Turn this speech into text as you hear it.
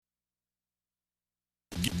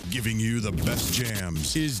Giving you the best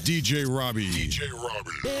jams is DJ Robbie. DJ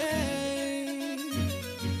Robbie.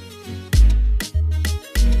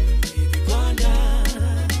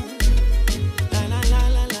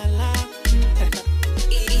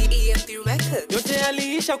 Yote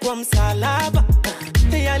aliisha kwa msalaba,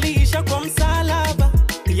 aliisha kwa msalaba.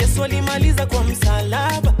 Yesu alimaliza kwa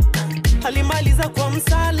msalaba, alimaliza kwa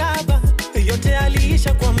msalaba. Yote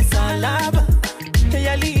aliisha kwa msalaba,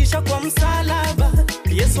 aliisha kwa msalaba.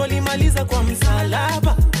 Yesu alimaliza kwa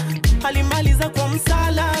msalaba, alimaliza kwa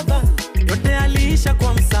msalaba. Yote aliisha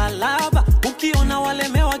kwa msalaba. Ukiona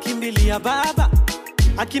walemewa kimbilia Baba,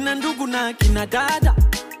 akina ndugu na akina dada,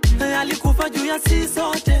 alikufa juu ya sisi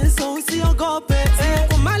sote, so usiogope.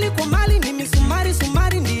 Kwa mali ni misumari,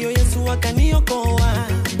 sumari ndiyo Yesu akaniokoa.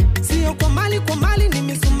 Sio kwa mali ni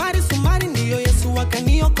misumari, sumari ndiyo Yesu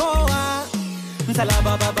akaniokoa.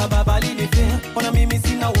 Msalaba baba linifia, ona mimi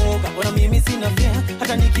sina woga, ona mimi sina fear.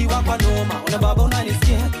 Hata nikiwa kwa noma, ona Baba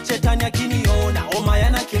unanisikia. Shetani akiniona, oma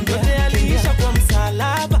yanakimbia. Yote aliisha kwa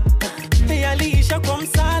msalaba, aliisha kwa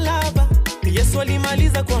msalaba. Yesu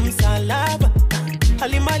alimaliza kwa msalaba,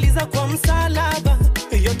 alimaliza kwa msalaba.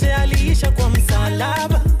 Yote aliisha kwa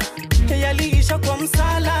msalaba, aliisha kwa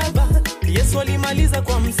msalaba. Yesu alimaliza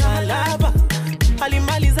kwa msalaba,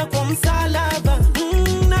 alimaliza kwa msalaba.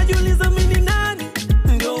 Najiuliza mimi nani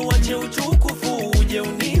ndio wache utukufu uje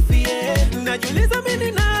unifie. Najiuliza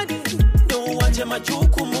mimi nani ndio wache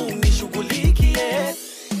majukumu nishughulikie.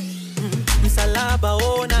 Msalaba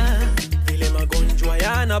ona vile magonjwa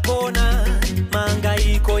yanapona,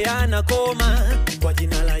 mahangaiko yanakoma kwa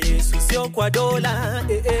jina la Yesu, sio kwa dola.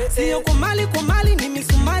 Sio kwa mali ni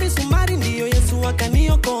misumari, sumari ndiyo Yesu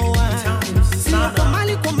akaniokoa. Sio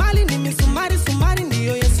kwa mali ni misumari, sumari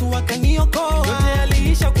ndiyo Yesu akaniokoa. Yote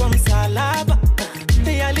aliisha kwa msalaba,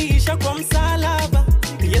 aliisha kwa msalaba.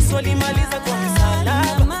 Yesu alimaliza kwa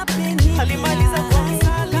msalaba, alimaliza kwa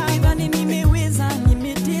msalaba. Nikidhani nimeweza,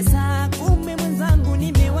 nimetesa, kumbe mwenzangu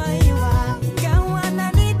nimewaiwa. Kawa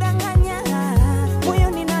nanidanganya,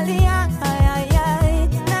 moyo ninalia,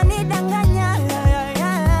 nanidanganya,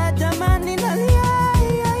 tamani nalia.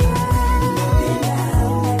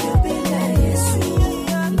 Unavyopenda Yesu,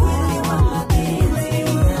 kweli wa mapenzi,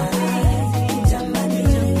 jamani,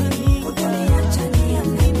 utaniacha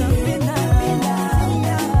niamini.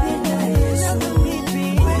 Unapenda Yesu,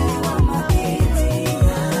 kweli wa mapenzi,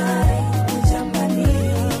 jamani,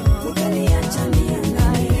 utaniacha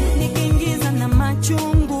niangae. Nikiingiza na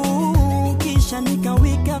machungu, kisha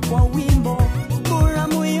nikawika kwa wimbo. Bora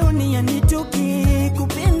moyoni yanitoki,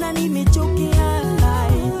 kupenda nimechokia.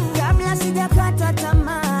 Kabla sijakata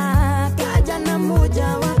tamaa, kaja na moja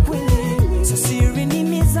wa kweli. So siri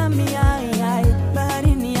nimezamia,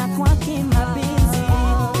 baharini ya kwake mapenzi.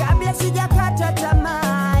 Kabla sijakata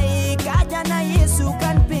tamaa, kaja na Yesu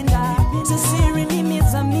kanipenda. So siri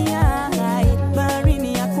nimezamia,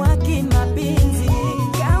 baharini ya kwake mapenzi.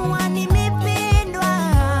 Kawa nimependwa,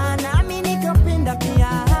 nami nikapenda pia.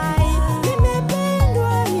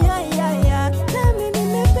 Nimependwa, nami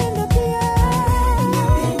nimependa pia.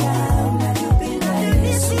 Unavyopenda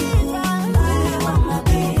Yesu, kweli wa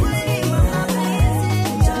mapenzi,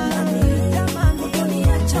 jamani,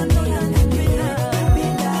 utaniacha niamini.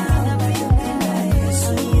 Unavyopenda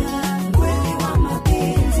Yesu, kweli wa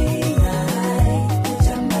mapenzi,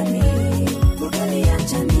 jamani,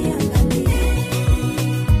 utaniacha niamini.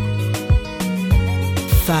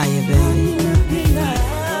 Fire, baby.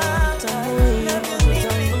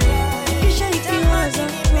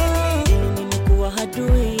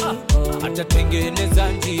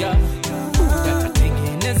 Atatengeneza njia,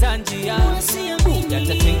 atatengeneza njia,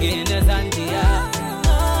 atatengeneza njia.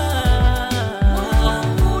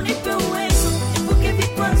 Unipe uwezo, epuke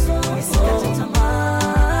vikwazo, nisikate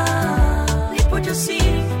tamaa. Nipo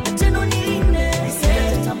jasiri, tena nilinde,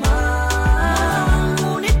 nisikate tamaa.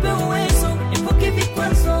 Unipe uwezo, epuke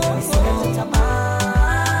vikwazo, nisikate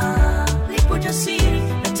tamaa. Nipo jasiri,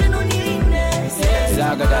 tena nilinde,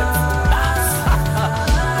 nisikate tamaa.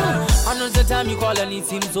 I know the time you call and it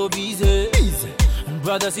seems so busy.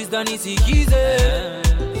 Brother, sister, it's easy.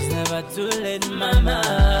 It's never too late, mama.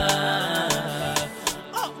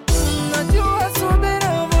 Najua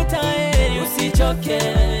subira utae, usichoke.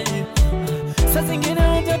 Saa zingine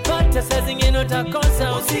utapata, saa zingine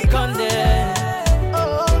utakosa, usikonde.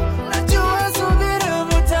 Najua subira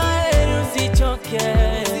utae, usichoke.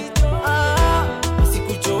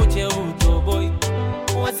 Usikuchoche utoboy,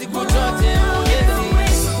 usikuchoche ugezi.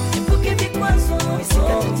 Epuke vikwazo,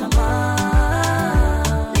 nisikate tamaa.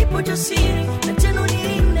 Nipo jasiri, tena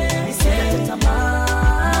nilinde, nisikate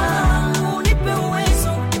tamaa. Unipe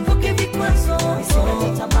uwezo, epuke vikwazo,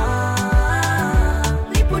 nisikate tamaa.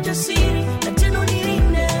 Nipo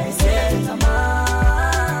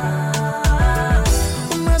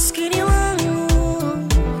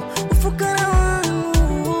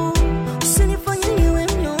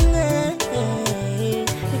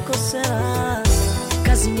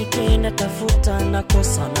natafuta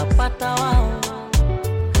nakosa napata wao.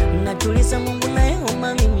 Najuliza Mungu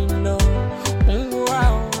nayeomba mimi ndo Mungu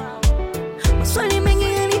wao. Maswali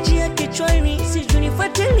mengi yanijia kichwani sijui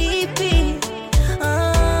nifuate lipi.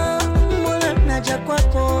 Mola naja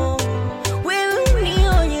kwako wewe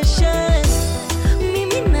unionyeshe.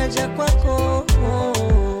 Mimi naja kwako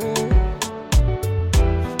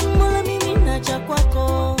Mola, mimi naja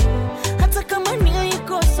kwako hata kama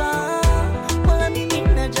nilikosa. Mola, mimi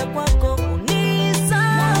naja kwako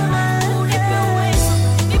unisamehe. Unipe uwezo,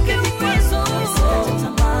 nipe uwezo. Nisikate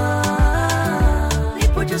tamaa.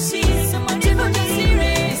 Nipo jasiri, sema nipo jasiri.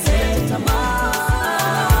 Nisikate tamaa.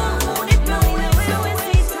 Unipe uwezo,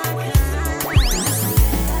 sitaka.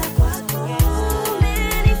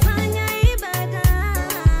 Umenifanya ibada.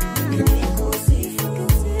 Nikusifu.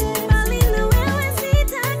 Bali na wewe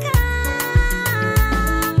sitaka.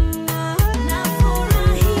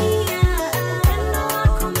 Nafurahia upendo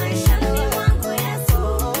wako maishani mwangu Yesu.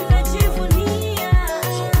 Najivunia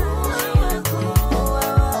kuwa wako.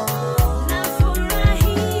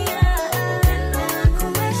 Nafurahia upendo wako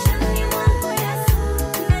maishani mwangu Yesu.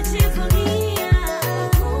 Najivunia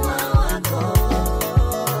kuwa wako.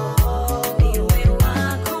 Niwe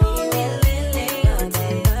wako milele yote.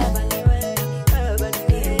 Baba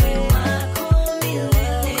niwe wako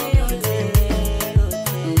milele yote.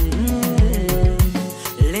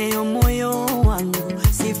 Leo moyo wangu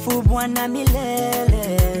sifu Bwana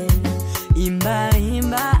milele. Imba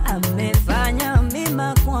imba, amefanya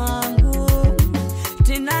mema kwangu.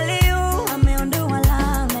 Tena leo ameondoa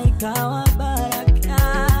laana ikawa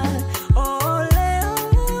baraka. Oh, leo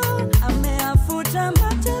ameafuta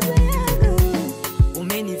mateso yangu.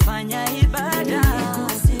 Umenifanya ibada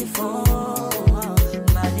nikusifu.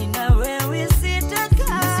 Bali na wewe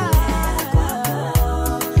sitaka.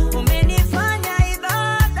 Umenifanya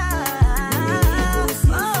ibada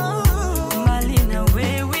nikusifu. Bali na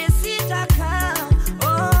wewe sitaka.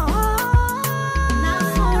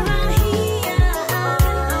 Nafurahia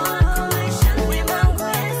upendo wako maishani mwangu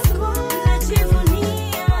Yesu.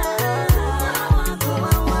 Najivunia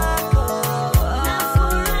kuwa wako.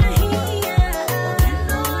 Nafurahia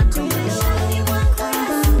upendo wako maishani mwangu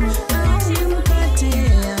Yesu.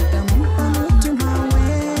 Najivunia akampa mtu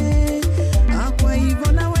mawe. Kwa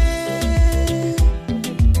hivyo nawe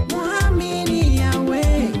muamini yawe.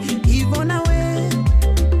 Hivyo nawe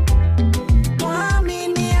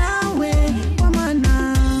muamini yawe. Kwa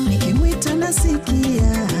maana nikimwita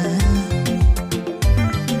nasikia.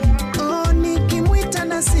 Oh, nikimwita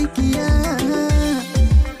nasikia.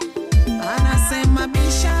 Anasema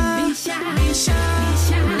bisha, bisha.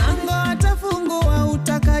 Mlango atafungua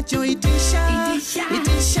utakachoitisha.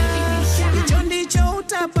 Itisha, hicho ndicho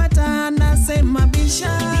utapata. Anasema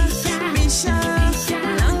bisha, bisha.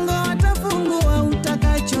 Mlango atafungua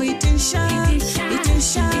utakachoitisha.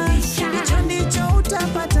 Itisha, hicho ndicho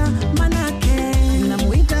utapata. Manake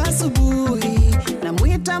namuita asubuhi,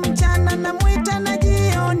 namuita mchana, namuita na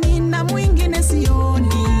jioni, na mwingine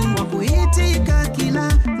sioni wa kuitika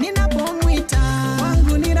kila ninapomwita.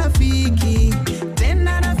 Wangu ni rafiki,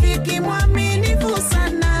 tena rafiki mwaminifu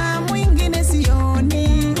sana. Mwingine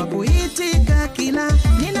sioni wa kuitika kila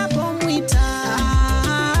ninapomwita.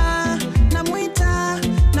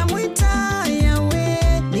 Namuita yawe.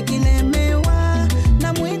 Nikilemewa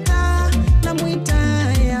namuita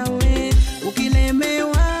yawe.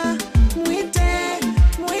 Ukilemewa mwite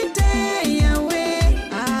yawe.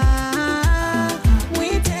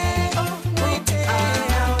 Mwite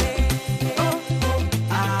yawe.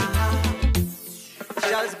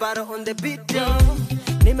 Charles Barrow on the beat yo.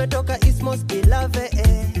 Nimetoka East Most Beloved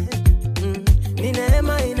Ni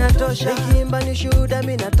neema inatosha. Nikiimba ni shuhuda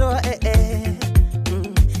mimi natoa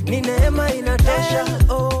Ni neema inatosha.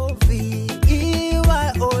 LOVEYOU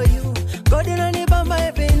God inanibamba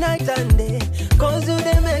every night and day. Cause you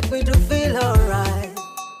they make me to feel alright.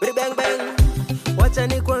 Bang bang. Wacha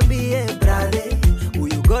nikwambie brother,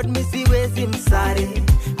 huyu God mi siwezi msare.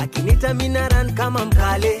 Akinita mina run kama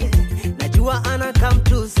mkale. Najua ana come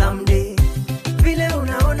to someday. Vile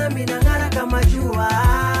unaona mina ngara kama jua.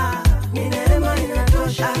 Ni neema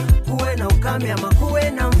inatosha. Kuwe na ukame ama kuwe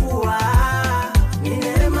na mvua. Ni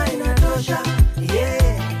neema inatosha.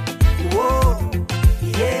 Yeah. Whoa.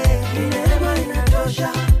 Yeah. Ni neema inatosha.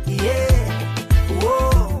 Yeah.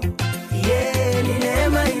 Whoa. Yeah. Ni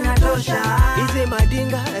neema inatosha. Hizi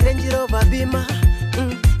madinga Range Rover Bima.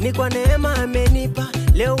 Ni kwa neema amenipa.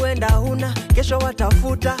 Leo wenda huna, kesho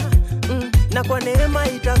watafuta. Na kwa neema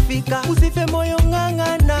itafika. Usife moyo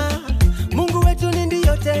ngangana. Mungu wetu ni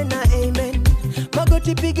ndiyo tena, amen.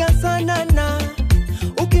 Magoti piga sana na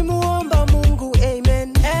ukimuomba Mungu,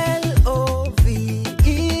 amen.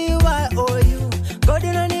 LOVEYOU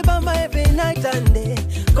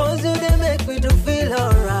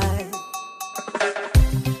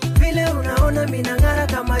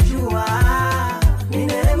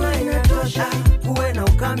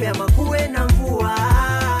ukame ama kuwe na mvua,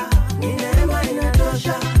 ni neema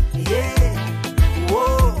inatosha. Yeah,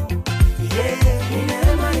 whoa, yeah, ni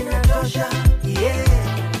neema inatosha. Yeah,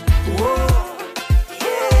 whoa,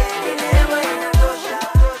 yeah, ni neema inatosha.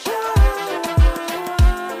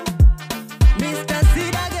 Mr.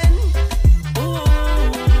 Sid again.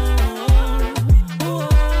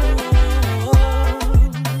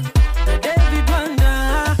 David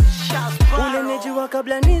Wanda, ulinijua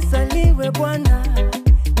kabla nisaliwe Bwana,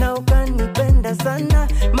 na ukanipenda sana.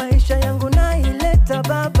 Maisha yangu naileta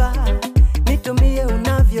Baba, nitumie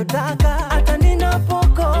unavyotaka. Hata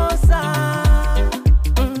ninapokosa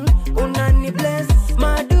unani bless.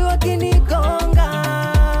 Maadui wakinigonga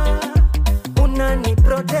unani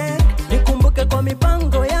protect. Nikumbuke kwa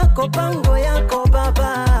mipango yako, pango yako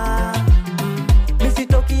Baba.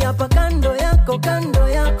 Nisitoki hapa kando yako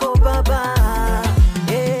Baba.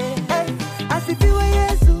 Hey, asifiwe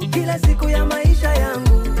Yesu kila siku ya maisha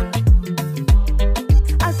yangu.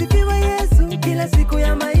 Asifiwe Yesu kila siku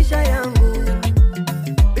ya maisha yangu.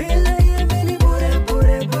 Bila yeye mimi bure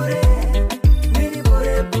bure bure. Mimi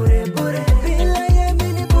bure bure bure. Bila yeye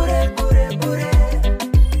mimi bure bure bure.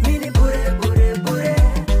 Mimi bure bure bure.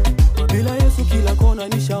 Bila Yesu kila kona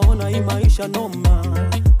nishaona hii maisha noma.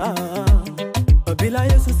 Bila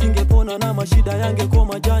Yesu singepona na mashida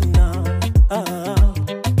yangekoma jana.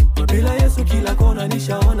 Bila Yesu kila kona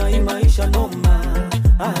nishaona hii maisha noma.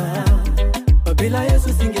 Bila Yesu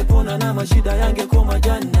singepona na mashida yangekoma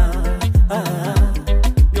jana.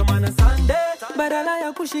 Ndio maana Sunday badala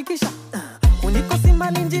ya kushikisha unikosi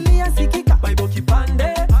mali injili yasikika. Bible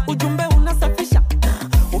kipande ujumbe unasafisha.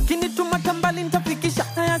 Ukinituma tambali nitafikisha.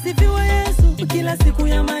 Asifiwe Yesu kila siku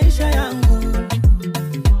ya maisha yangu.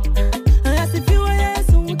 Asifiwe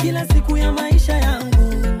Yesu kila siku ya maisha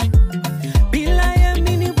yangu. Bila yeye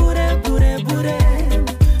mimi bure bure bure.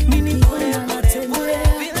 Mimi bure bure bure.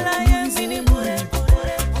 Bila yeye mimi bure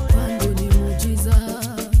bure. Kwangu ni muujiza.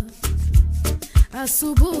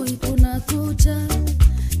 Asubuhi kuna kucha,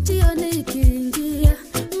 jioni ikiingia,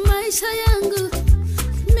 maisha yangu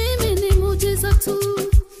mimi ni muujiza tu.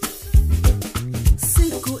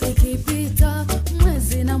 Siku ikipita,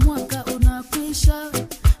 mwezi na mwaka unakwisha,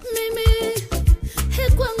 mimi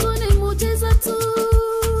kwangu ni muujiza tu.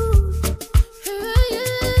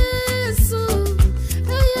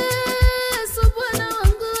 Yesu Bwana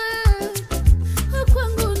wangu,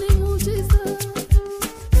 kwangu ni muujiza.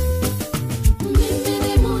 Mimi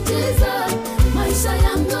ni muujiza, maisha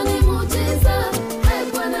yangu ni muujiza.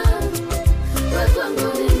 Bwana,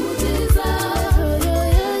 kwangu ni muujiza.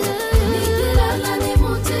 Nikilala ni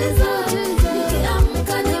muujiza,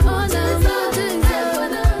 nikiamka ni muujiza.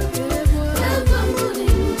 Bwana, kwangu ni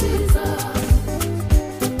muujiza.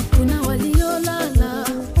 Kuna waliolala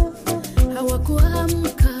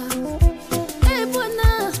hawakuamka.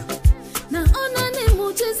 Bwana, naona ni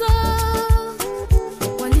muujiza.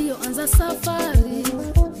 Walioanza safari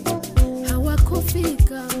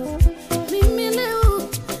hawakufika. Mimi leo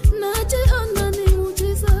najiona ni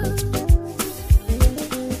muujiza.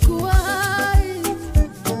 Kuwa hai,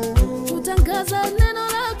 kutangaza neno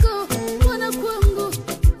lako Bwana kwangu,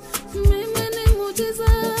 mimi ni muujiza.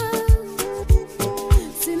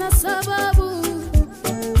 Sina sababu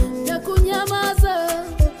ya kunyamaza.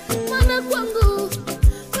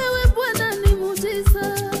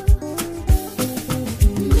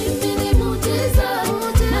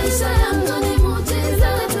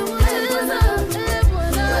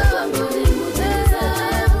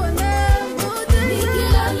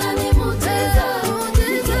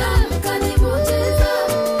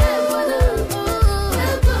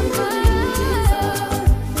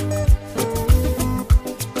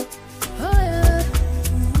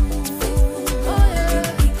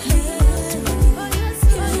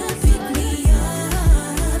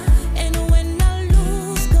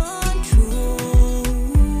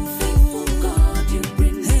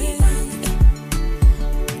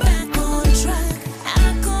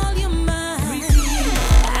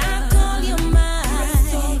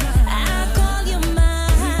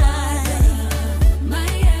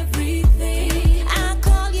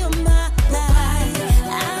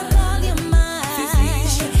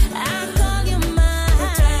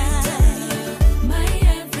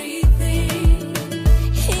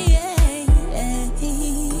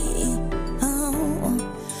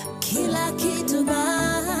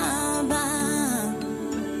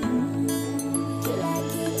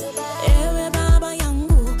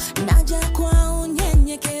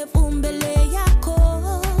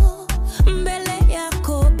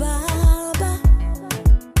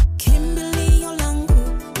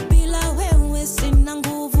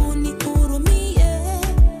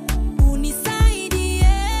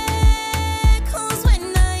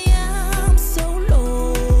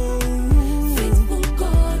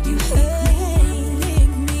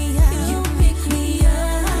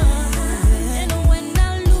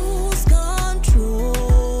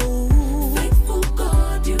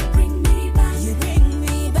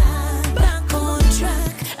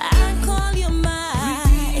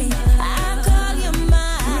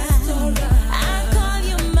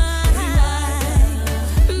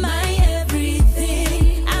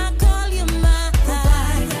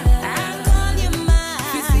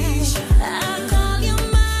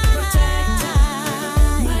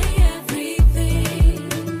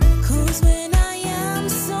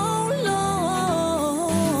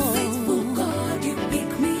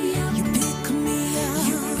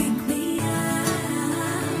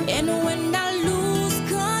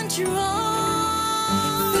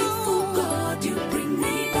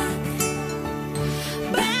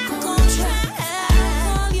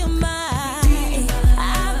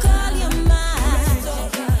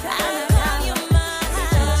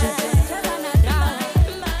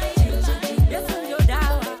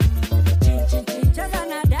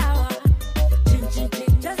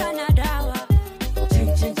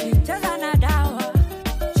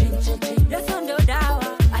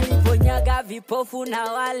 vipofu na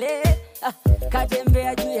wale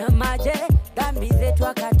katembea juu ya maji, dhambi zetu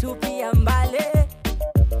akatupia mbali.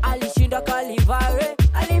 Alishinda Kalvari,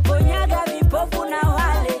 aliponyaga vipofu na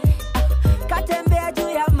wale katembea juu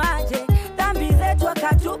ya maji, dhambi zetu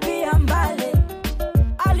akatupia mbali.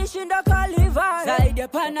 Alishinda Kalvari, zaidi ya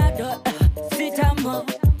Panadol, Sitamo,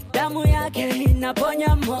 damu yake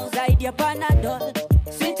inaponya mo. Zaidi ya Panadol,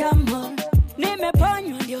 Sitamo,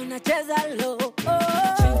 nimeponywa ndio nacheza low.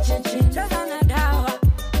 Chin chin chin cheza na dawa,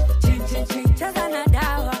 chin chin chin cheza na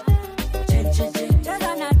dawa, chin chin chin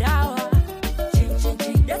cheza na dawa, chin chin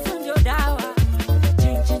chin Yesu ndio dawa,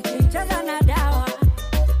 chin chin chin cheza na dawa,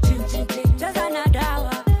 chin chin chin cheza na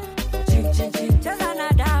dawa, chin chin chin cheza na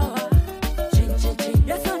dawa, chin chin chin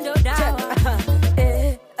Yesu ndio dawa.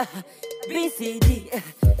 BCD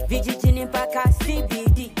vijijini mpaka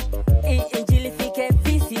CBD, injili fike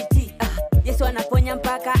VCT, Yesu anaponya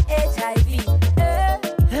mpaka HIV.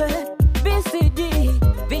 BCD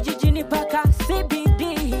vijijini mpaka CBD,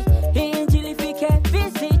 injili fike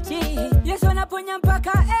VCT, Yesu anaponya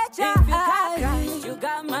mpaka HIV. If you got Christ, you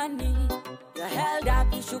got money. You're held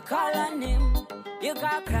up, you should call on him. You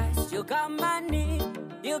got Christ, you got money.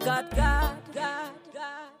 You got God.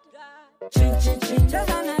 Chin chin chin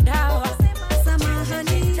cheza na dawa,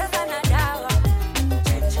 Samahani, cheza na dawa,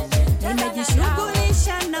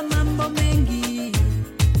 nimejishughulisha na mambo mengi,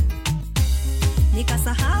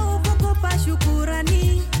 nikasahau kukupa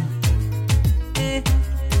shukurani.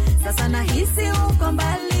 Sasa nahisi uko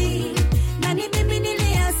mbali, na ni mimi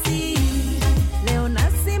niliasi. Leo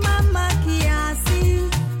nasimama kiasi,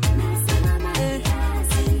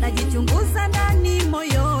 najichunguza ndani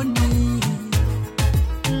moyoni.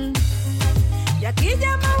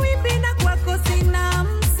 Yakija mawimbi na kwako sina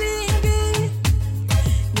msingi,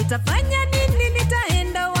 nitafanya nini,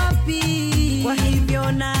 nitaenda wapi? Kwa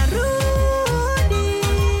hivyo narudi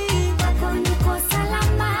Kwako niko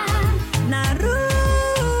salama,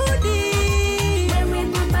 narudi, wewe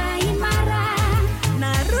mwamba imara.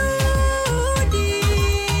 narudi,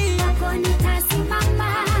 Kwako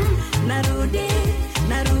nitasimama, narudi,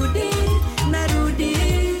 narudi, narudi,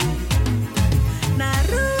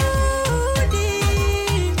 narudi,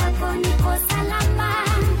 kwako niko salama,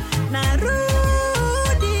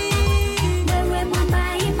 narudi, wewe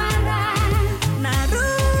mwamba imara.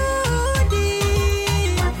 narudi,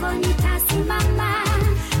 Kwako nitasimama,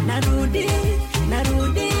 narudi,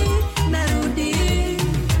 narudi, narudi.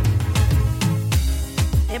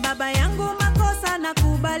 Baba yangu makosa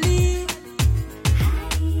nakubali,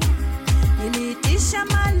 niliitisha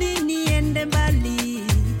mali niende mbali.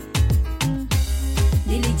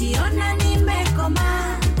 Nilijiona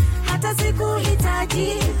nimekoma, hata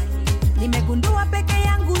sikuhitaji. Nimegundua peke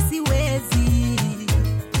yangu siwezi.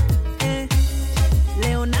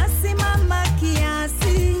 Leo nasimama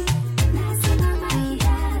kiasi, nasimama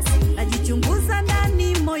kiasi. najichunguza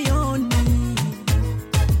ndani moyoni.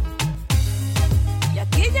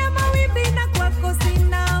 Yakija mawimbi na kwako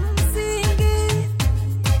sina msingi,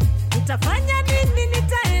 nitafanya nini,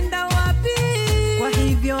 nitaenda wapi? Kwa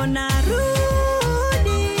hivyo narudi,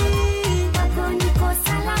 Kwako niko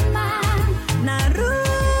salama,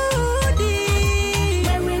 narudi,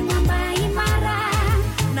 wewe mwamba imara.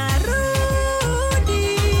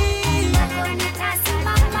 narudi, Kwako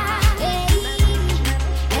nitasimama.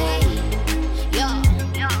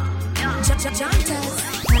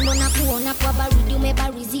 Kando na kuona kwa baridi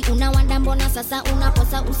umebarizi, unawanda mbona sasa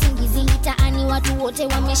unakosa usingizi? Mitaani watu wote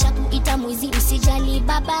wamesha kuita mwizi, usijali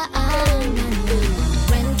baba.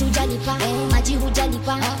 Rent hujalipa, maji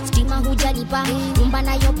hujalipa, stima hujalipa, nyumba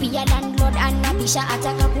nayo pia landlord anabisha,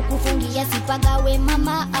 ataka kukufungia sipagawe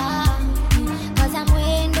mama. Kaza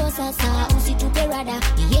mwendo sasa, usitupe rada.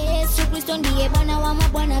 Yesu Kristo ndiye Bwana wa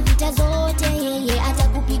mabwana, vita zote yeye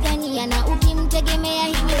atakupigania, na ukimtegemea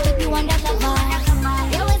hivi ukiwa ndakava.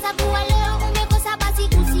 Yaweza kuwa leo umekosa, basi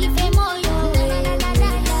usife moyo.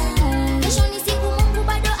 Kesho ni siku, Mungu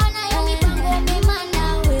bado anayo mipango mema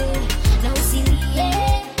nawe, na usilie,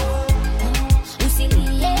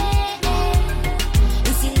 usilie,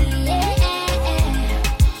 usilie,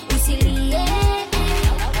 usilie.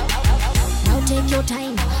 Now take your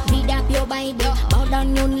time, read up your Bible, bow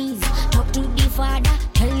down your knees, talk to the Father,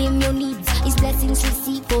 tell him your needs. His blessings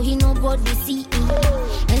receive, for he know God will see.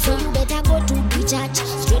 And so you better go to the church,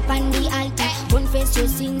 straight on the altar, confess your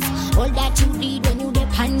sins, all that you did when you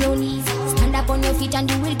dip on your knees. Stand up on your feet and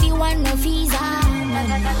you will be one of his.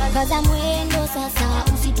 Kaza mwendo sasa,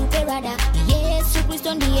 usitupe rada. Yesu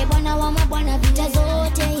Kristo ndiye Bwana wa mabwana, vita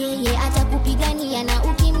zote yeye atakupigania, na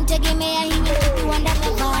ukimtegemea hivi ukiwa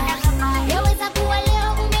ndakava. Yaweza kuwa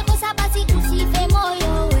leo umekosa, basi usife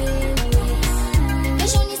moyo wewe.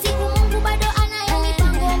 Kesho ni siku, Mungu bado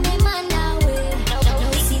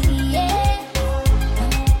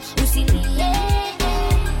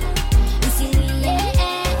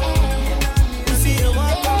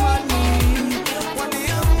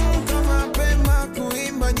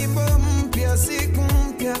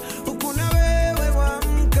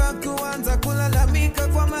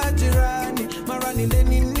nile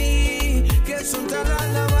nini, kesho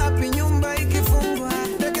nitalala wapi nyumba ikifungwa.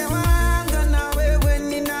 Ndege wanga na wewe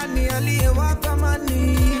ni nani aliyewapa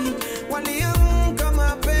amani? Waliamka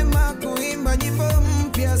mapema kuimba nyimbo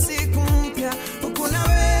mpya, siku mpya, huku na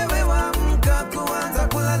wewe waamka kuanza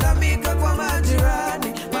kulalamika kwa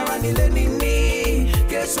majirani. Mara nile nini,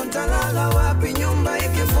 kesho nitalala wapi nyumba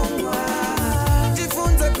ikifungwa.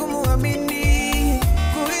 Jifunze kumuamini,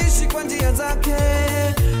 kuishi kwa njia zake,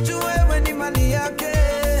 juu wewe ni mali yake.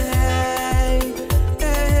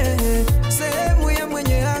 Sehemu ya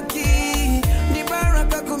mwenye haki ni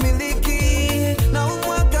baraka kumiliki, na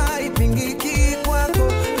umwaka haipingiki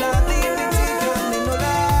kwako. Ladhibitika neno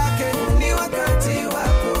lake, ni wakati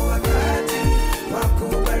wako, wakati wako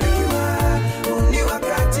kubarikiwa. Ni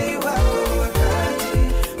wakati wako, wakati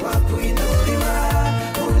wako kuinuliwa.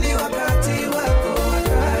 Ni wakati wako,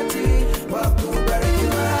 wakati wako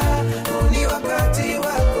kubarikiwa. Ni wakati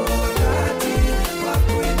wako, wakati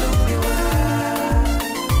wako kuinuliwa.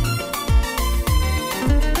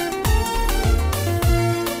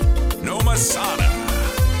 No Masada.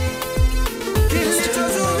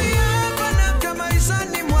 Kilichozuia baraka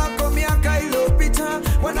maishani mwako miaka iliyopita,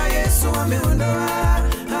 Bwana Yesu ameondoa,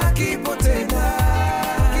 hakipo tena.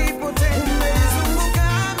 Umezunguka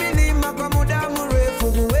milima kwa muda mrefu,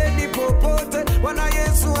 huendi popote, Bwana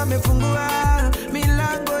Yesu amefungua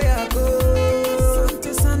milango yako.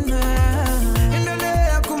 Asante sana.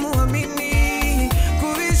 Endelea kumuamini,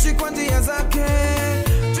 kuishi kwa njia zake,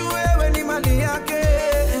 juu wewe ni mali yake.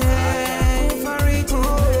 Fariji,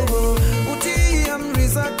 utii amri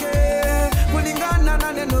zake, kulingana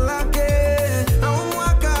na neno lake, na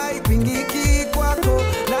umwaka haipingiki kwako.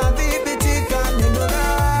 Ladhibitika neno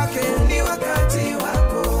lake, ni wakati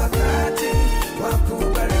wako, wakati wako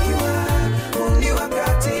kubarikiwa. Ni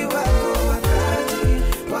wakati wako, wakati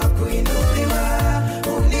wako kuinuliwa.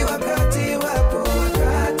 Ni wakati wako,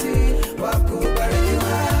 wakati wako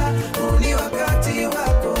kubarikiwa. Ni wakati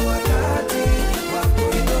wako, wakati wako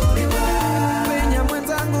kuinuliwa. Penya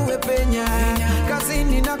mwenzangu, we penya,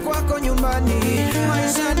 kazini na kwako nyumbani,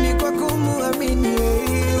 maishani kwa kumuamini.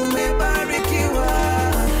 Umebarikiwa,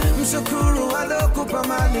 mshukuru alokupa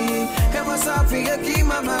mali, hewa safi,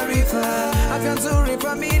 hekima, maarifa, afya nzuri,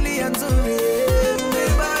 familia nzuri.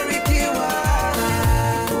 Umebarikiwa,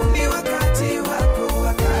 ni wakati wako,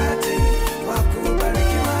 wakati wako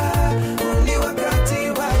kubarikiwa. Ni wakati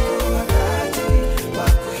wako, wakati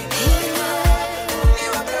wako kuinuliwa. Ni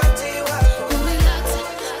wakati wako.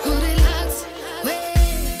 Kurelax, we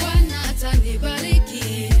Bwana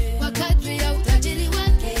atanibariki kwa kadri ya utajiri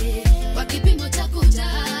wake, kwa kipimo cha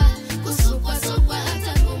kujaa, kusukwa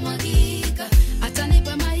hata kumwagika.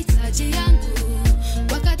 Atanipa mahitaji yangu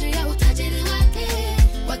kwa kadri ya utajiri wake,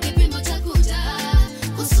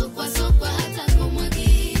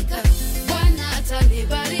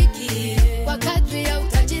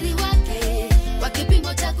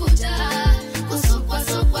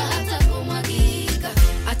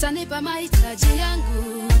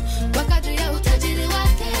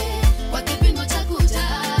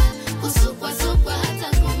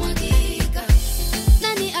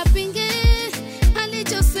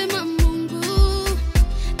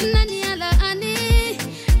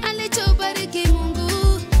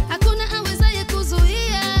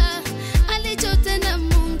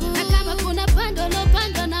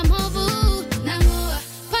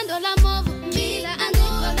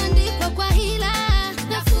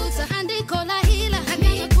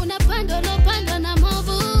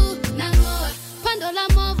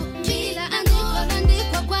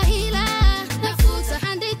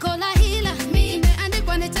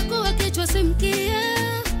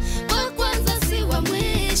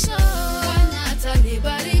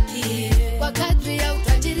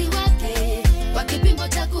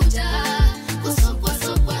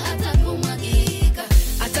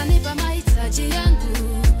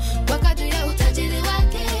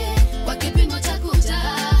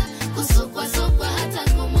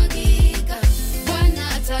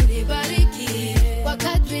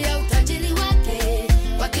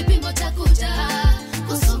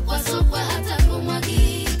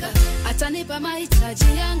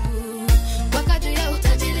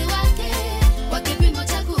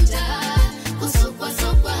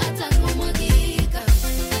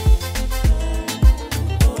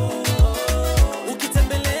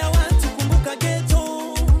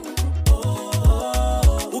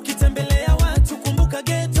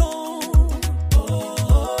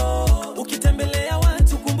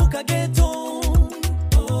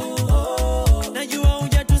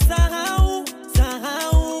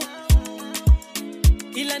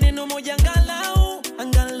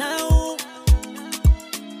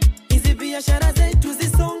 biashara zetu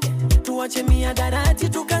zisonge, tuache miadarati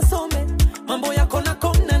tukasome, mambo yako na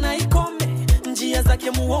kona na ikome, njia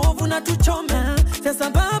zake muovu na tuchome. Sasa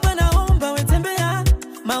Baba naomba wetembea,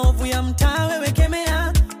 maovu ya mtaa wewe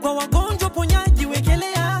kemea, kwa wagonjwa ponyaji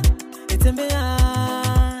wekelea, etembea.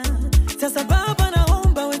 Sasa Baba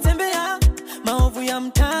naomba wetembea, maovu ya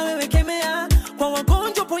mtaa wewe kemea, kwa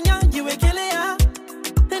wagonjwa ponyaji wekelea.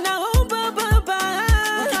 Naomba Baba,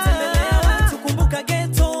 ukitembelea watu kumbuka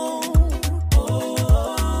ghetto.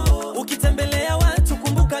 Ukitembelea watu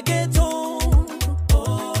kumbuka ghetto.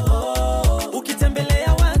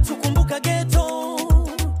 Ukitembelea watu kumbuka ghetto.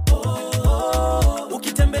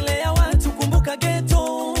 Ukitembelea watu kumbuka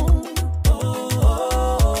ghetto.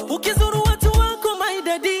 Ukizuru watu wako my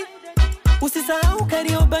daddy, usisahau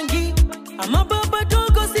Kariobangi. Ama baba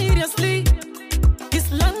dogo seriously,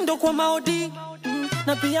 Islando kwa maodi,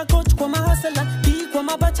 na pia coach kwa mahasala, hii kwa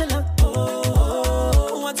mabachela.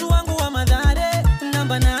 Watu wangu wa Mathare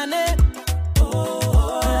namba 8.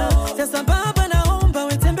 Sasa Baba naomba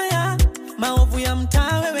wetembea, maovu ya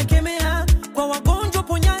mtaa wewe kemea, kwa wagonjwa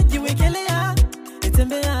ponyaji wekelea,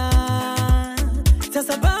 etembea.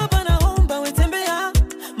 Sasa Baba naomba wetembea,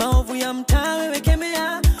 maovu ya mtaa wewe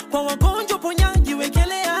kemea, kwa wagonjwa ponyaji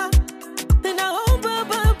wekelea. Naomba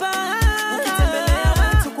Baba, ukitembelea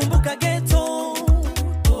watu kumbuka ghetto.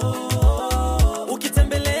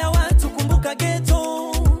 Ukitembelea watu kumbuka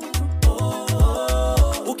ghetto.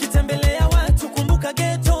 Ukitembelea watu kumbuka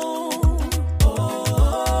ghetto.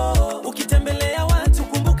 Ukitembelea watu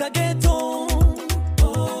kumbuka ghetto.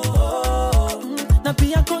 Na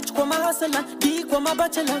pia coach kwa mahasala, hii kwa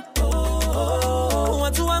mabachela.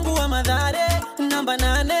 Watu wangu wa Mathare namba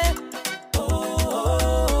 8.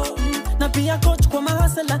 Na pia coach kwa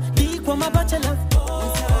mahasala, hii kwa mabachela.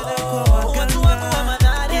 Watu wangu wa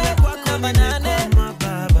Mathare namba 8.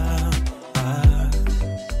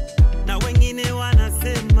 Na wengine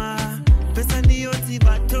wanasema pesa ndiyo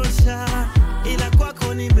tiba tosha, ila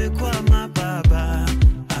kwako nimekwama Baba.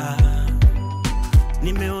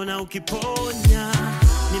 Nimeona ukiponya,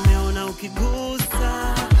 nimeona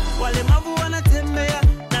ukigusa, walemavu wanatembea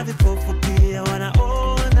na vipofu pia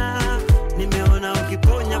wanaona. Nimeona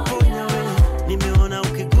ukiponya ponya wewe, nimeona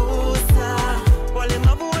ukigusa,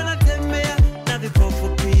 walemavu wanatembea na vipofu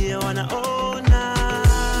pia wanaona.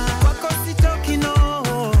 Kwako sitoki no,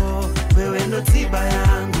 wewe ndo tiba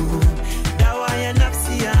yangu, dawa ya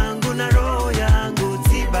nafsi yangu na roho yangu,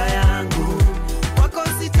 tiba yangu. Kwako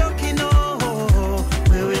sitoki no,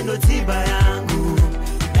 wewe ndo tiba yangu,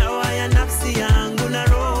 dawa ya nafsi yangu na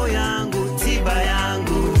roho yangu, tiba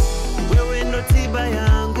yangu. Wewe ndo tiba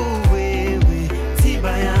yangu, wewe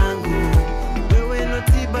tiba yangu, wewe ndo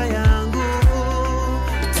tiba yangu,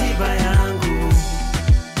 tiba yangu.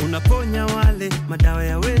 Unaponya wale madawa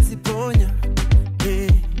yawezi ponya,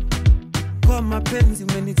 kwa mapenzi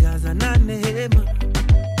umenijaza na neema,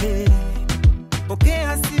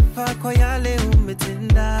 pokea sifa kwa yale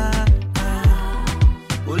umetenda,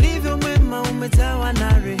 ulivyo mwema umejawa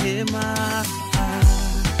na rehema,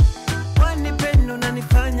 wanipendo na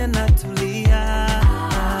nifanya natulia.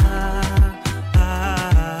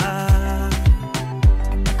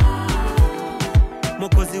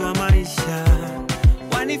 Mwokozi wa maisha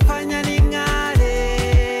wanifanya ning'are,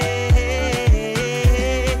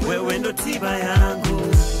 wewe ndo tiba yangu,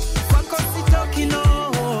 kwako sitoki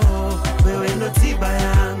no, wewe ndo tiba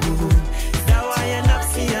yangu, dawa ya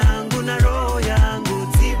nafsi yangu na roho yangu,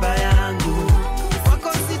 tiba yangu.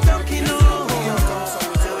 Kwako sitoki no,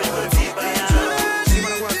 wewe ndo tiba yangu.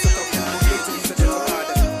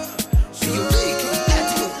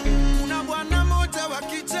 Kuna bwana mmoja wa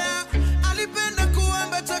kicha alipenda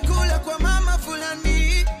kuomba chakula kwa mama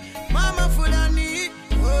fulani, mama fulani.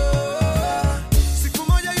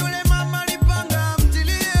 Siku moja yule mama alipanga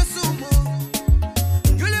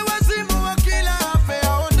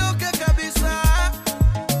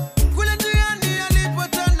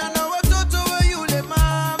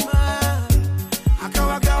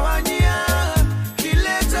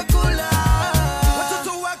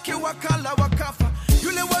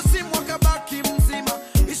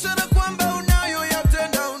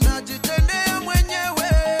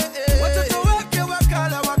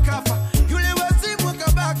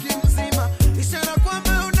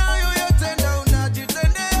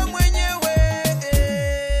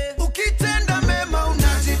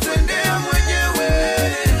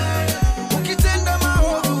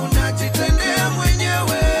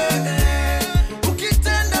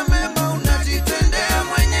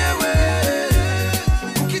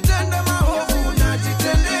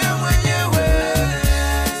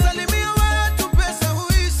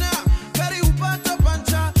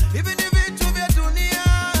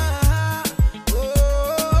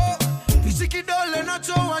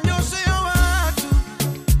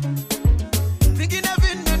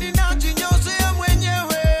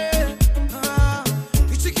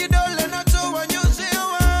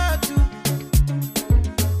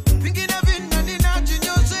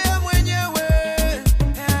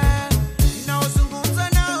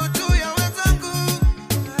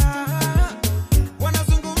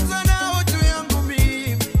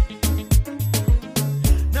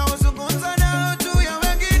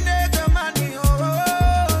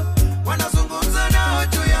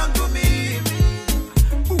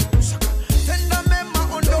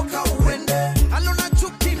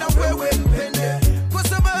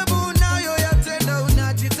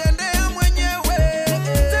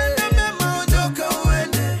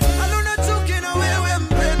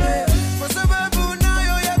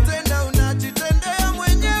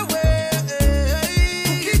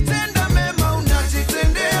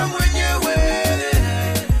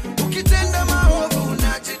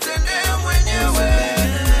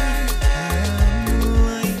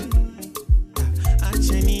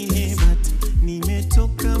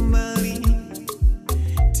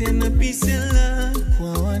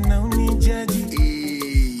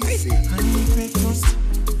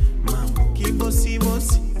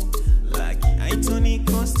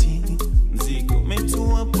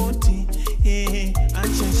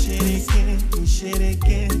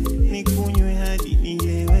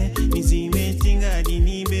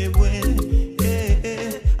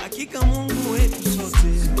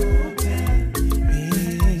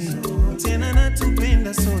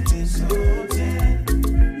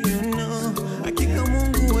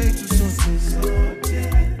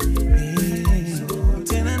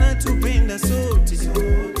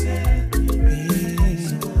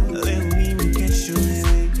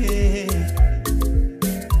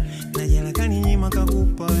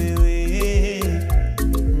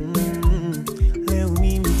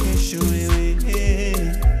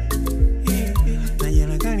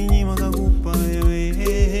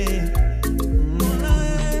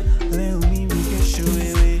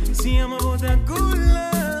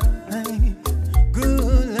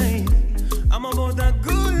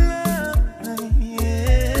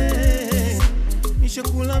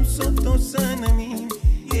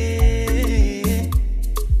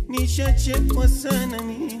nishachekwa sana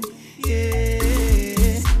mimi.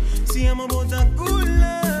 Yeah. See, I'm about that good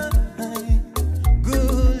life.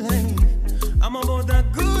 Good life. I'm about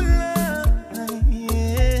that good life.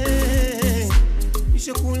 Yeah.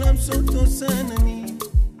 Nishakula msoto sana mimi.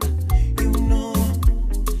 You know.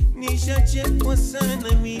 Nishachekwa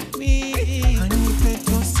sana mimi. Anipe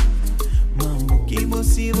tosi. Mambo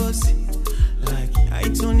kibosi bosi. Like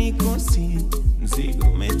haitoni kosi. Mzigo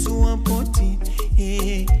umetua poti.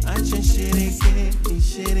 Acha nishereke,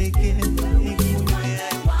 nishereke, nikunywe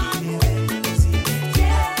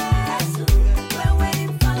Yesu, wewe ni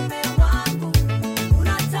mfalme wangu,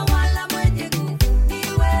 unatawala mwenye nguvu, ni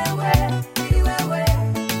wewe, ni wewe,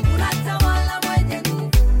 unatawala mwenye nguvu,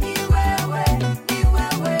 ni wewe, ni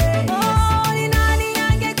wewe. Oh, ni nani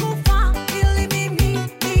angekufa ili mimi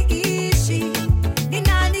niishi? Ni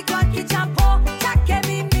nani kwa kichapo chake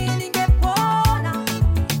mimi ningepona?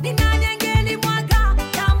 Ni nani angelimwaga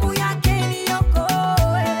damu yake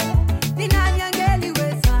niokoe? Ni nani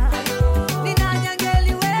angeliweza? Ni nani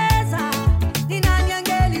angeliweza? Ni nani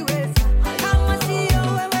angeliweza kama sio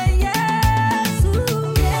wewe Yesu?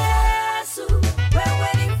 Yesu, wewe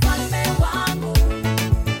ni mfalme wangu.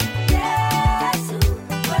 Yesu,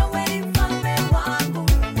 wewe ni mfalme wangu.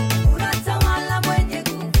 Unatawala mwenye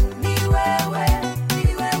nguvu, ni wewe,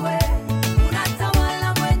 ni wewe.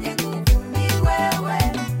 Unatawala mwenye nguvu, ni wewe,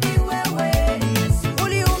 ni wewe.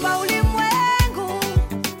 Uliumba ulimwengu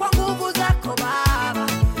kwa nguvu zako Baba.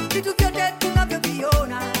 Vitu vyote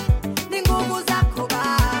tunavyoviona ni nguvu zako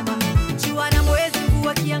Baba. Jua na mwezi,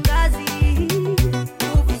 mvua, kiangazi,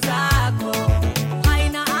 nguvu zako.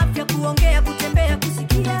 Haina afya kuongea, kutembea,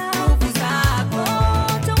 kusikia, nguvu zako.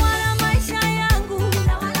 Tawala maisha yangu,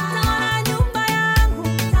 tawala nyumba yangu,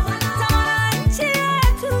 tawala nchi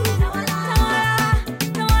yetu, tawala.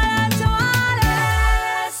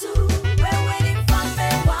 Yesu, wewe ni mfalme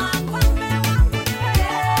wangu.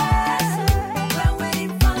 Yesu, wewe ni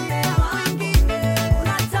mfalme wangu.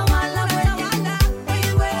 Unatawala mwenye nguvu, ni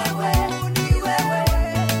wewe, ni wewe.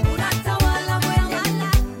 Unatawala mwenye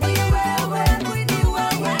nguvu, ni wewe, ni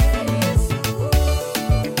wewe.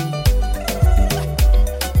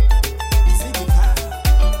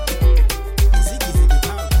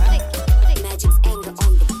 Magic's anger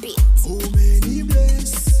on the beat. Umeni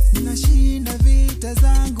bless, nashinda vita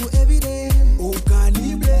zangu everyday.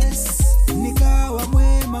 Ukani bless, nikawa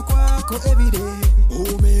mwema kwako everyday.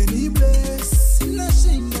 Umeni bless,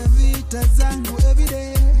 nashinda vita zangu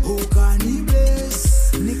everyday. Ukani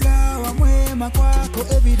bless, nikawa mwema kwako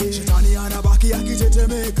everyday. Shetani anabaki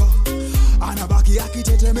akitetemeka, anabaki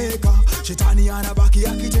akitetemeka. Shetani anabaki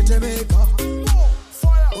akitetemeka.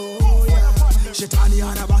 Oh yeah. Shetani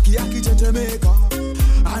anabaki akitetemeka,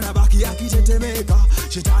 anabaki akitetemeka.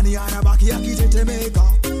 Shetani anabaki akitetemeka.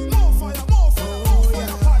 More fire, more fire, more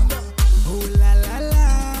fire. Oh la la la.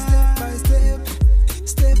 Step by step,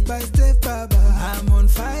 step by step, Baba. I'm on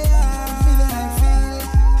fire.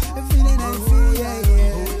 Feeling I feel, yeah,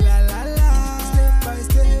 yeah. Oh la la la. Step by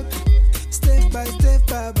step, step by step,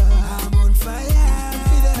 Baba. I'm on fire.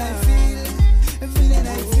 Feeling I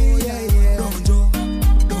feel, yeah, yeah. Donjo,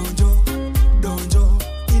 donjo, donjo,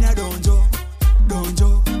 ina donjo, donjo,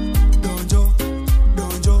 donjo,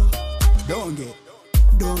 donjo, donge,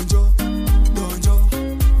 donjo, donjo,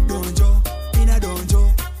 donjo, ina donjo,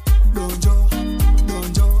 donjo,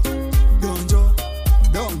 donjo, donjo,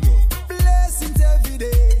 donge. Blessings every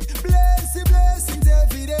day, blessings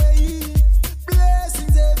every day,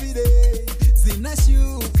 blessings every day.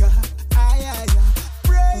 Zinashuka, ay ay ay.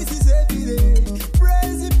 Praises every day,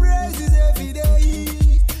 praises every day,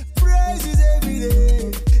 praises every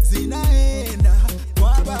day. Zinaenda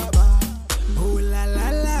kwa Baba. Oh la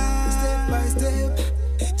la la. Step by step,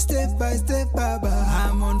 step by step, Baba.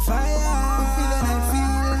 I'm on fire.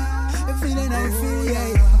 Feeling I feel, yeah,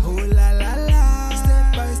 yeah. Oh la la la. Step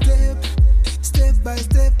by step, step by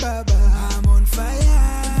step, Baba. I'm on fire.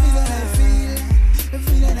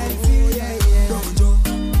 Feeling I feel, yeah, yeah. Donjo,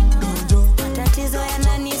 donjo. Matatizo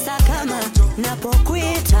yananisa kama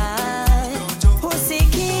napokuita,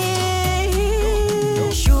 usikii.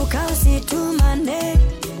 Shuka usitumane,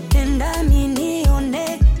 tenda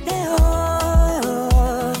minione leo,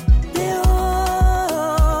 leo.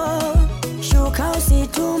 Shuka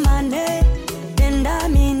usitumane, tenda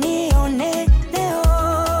minione.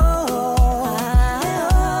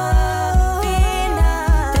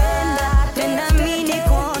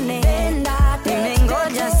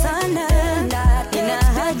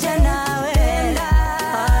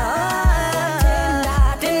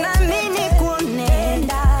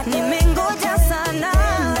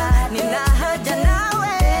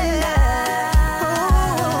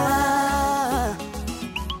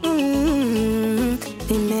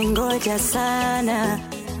 sana.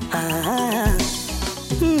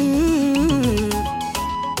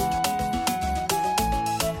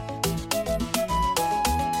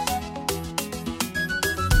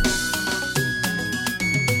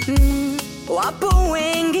 Wapo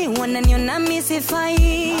wengi wananiona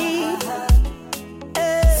misifai,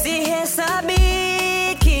 sihesabiki,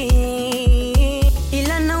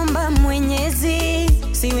 ila naomba Mwenyezi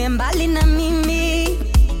siwe mbali na mimi,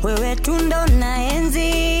 wewe tu ndo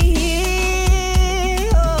naenzi.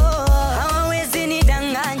 Hawawezi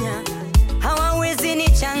nidanganya, hawawezi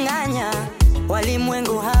nichanganya,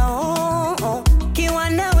 walimwengu hao, kiwa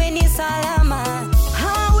nawe ni salama.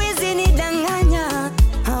 Hawawezi nidanganya,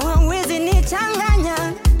 hawawezi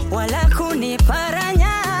nichanganya, wala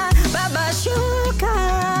kuniparanya. Baba shuka,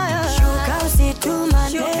 shuka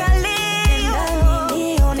usitumane, shuka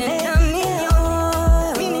leo, tena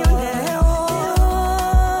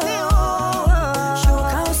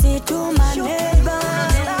shuka usitumane.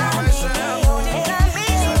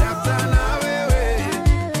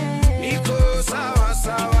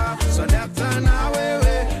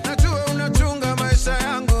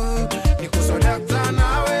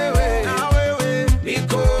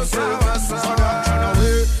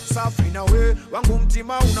 Wangu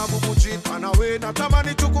mtima unabubujika nawe,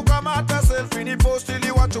 natamani tukukamata selfie ni post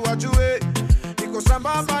ili watu wajue niko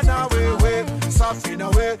sambamba na wewe. Safi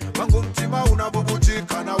nawe, wangu mtima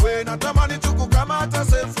unabubujika nawe, natamani tukukamata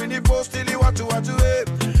selfie ni post ili watu wajue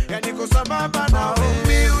niko sambamba na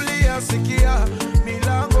wewe. Uliyasikia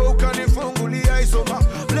milango ukanifungulia, isoma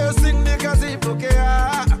blessing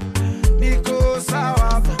nikazipokea, niko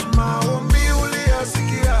sawa. Maombi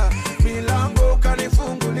uliyasikia milango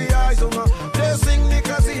ukanifungulia, isoma blessing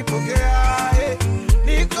nikazipokea,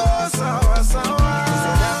 niko sawa sawa.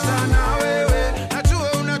 Sadaka na wewe,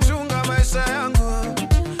 najua unachunga maisha yangu.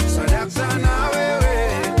 Sadaka na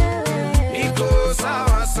wewe, niko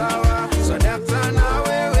sawa sawa. Sadaka na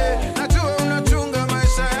wewe, najua unachunga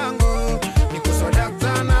maisha yangu. Niko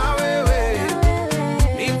sadaka na wewe,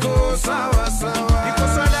 niko sawa sawa. Niko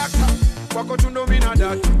sadaka kwako tundo mina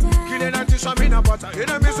data, kile natisha mina pata,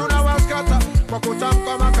 enemies unawaskata kwako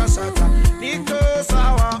tamka makasata. Niko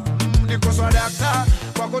sawa, niko sadaka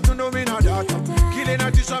kwako tundo mina data, kile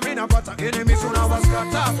natisha mina pata, enemies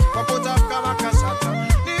unawaskata kwako tamka makasata.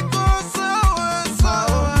 Niko sawa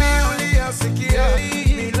sawa. Uliyasikia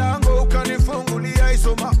milango ukanifungulia,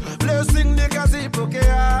 isoma blessing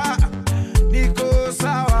nikazipokea, niko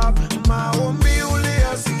sawa. Maombi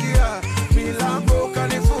uliyasikia milango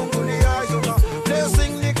ukanifungulia, isoma blessing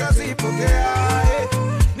nikazipokea,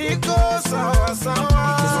 niko sawa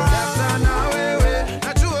sawa. Sadaka na wewe,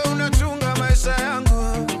 najua unachunga maisha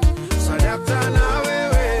yangu. Sadaka na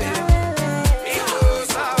wewe,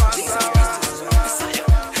 niko sawa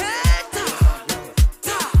sawa.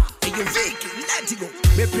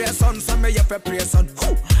 Me pray son, so me have a pray son.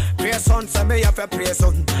 Pray son, so me have a pray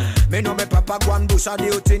son. Me know me papa go and do a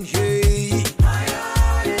new thing, hey.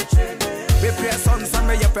 Me pray son, so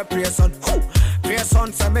me have a pray son. Pray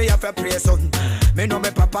son, so me have a pray son. Me know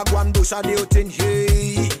me papa go and do a new thing,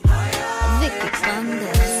 hey. Vicky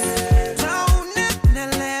Flanders.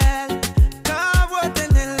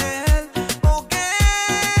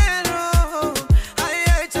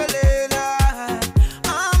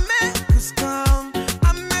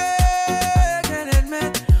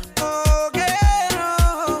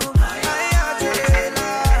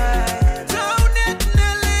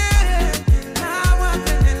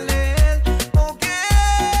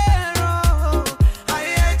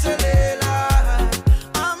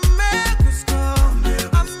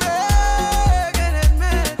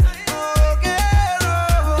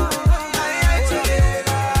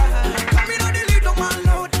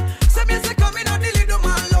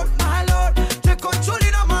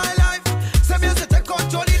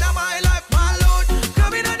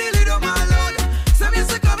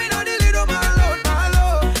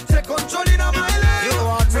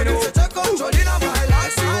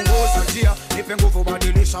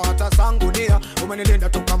 Umenilinda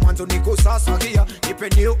toka mwanzo niko sasa gia, nipe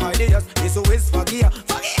new ideas, hizo wezi fagia.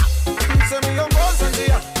 Semiongoza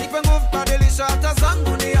njia, nipe nguvu badilisha hata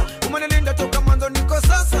zangu nia. Umenilinda toka mwanzo niko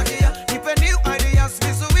sasa gia, nipe new ideas,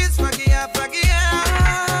 hizo wezi fagia.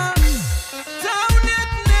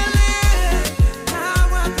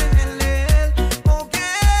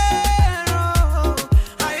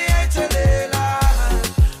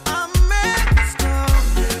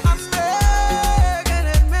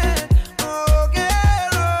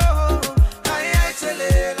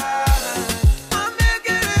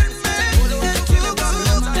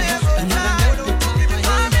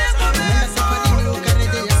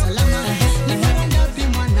 Salama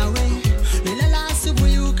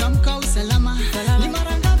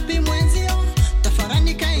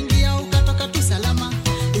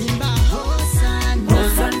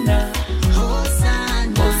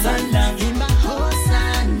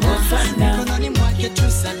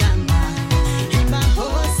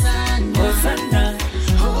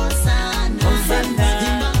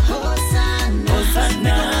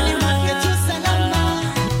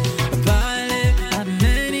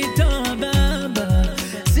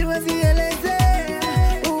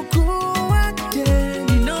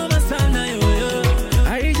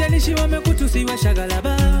tusiwe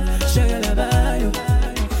shagalaba, shagalaba yo.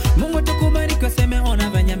 Mungu tukubariki seme ona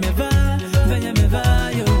venye meva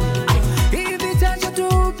yo. Hivi tacho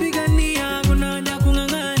tupigania kunanya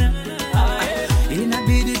kungangana.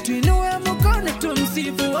 Inabidi tuinue mkono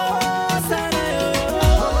tumsifu sana yo.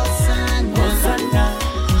 Hosana, hosana,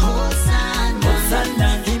 hosana,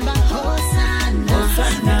 imba hosana,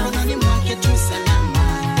 hosana. Mikononi mwake tu salama.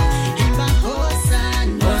 Imba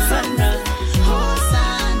hosana, hosana,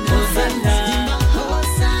 hosana, hosana. Imba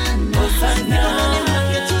hosana, hosana. Mikononi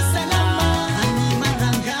mwake tu salama. Ni mara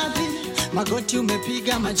ngapi magoti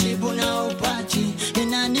umepiga majibu na upati? Ni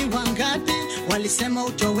nani wangapi walisema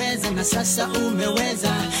utoweza na sasa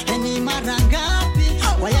umeweza? Ni mara ngapi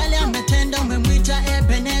wa yale ametenda umemwita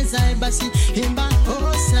Ebeneza? Basi imba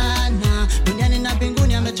hosana. Duniani na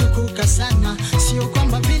mbinguni ametukuka sana. Sio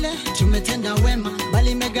kwamba vile tumetenda wema,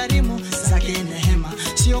 bali imegharimu zake neema.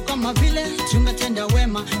 Sio kama vile tumetenda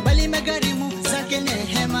wema, bali imegharimu zake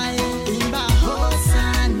neema. Imba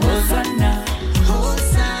hosana, hosana, hosana,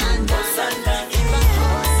 hosana. Imba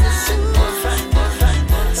hosana, hosana,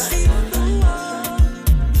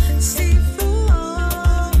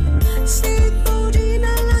 Sifu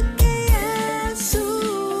jina lake Yesu.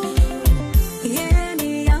 Yeye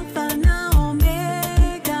ni Alfa na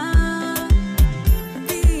Omega,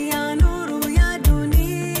 pia nuru ya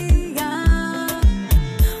dunia.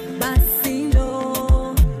 Basi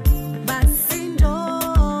ndo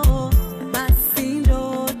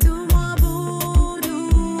tumwabudu.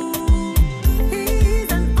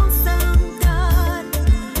 He's an awesome God,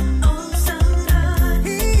 awesome God.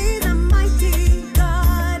 He's a mighty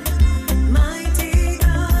God, mighty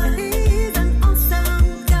God. He's an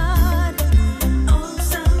awesome God,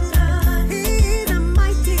 awesome God. He's a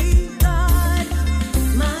mighty God,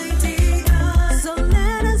 mighty God. So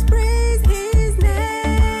let us praise His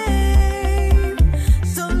name.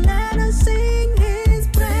 So let us sing His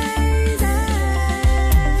praises.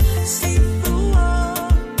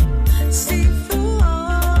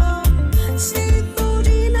 Sifu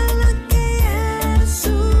jina lake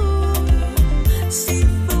Yesu.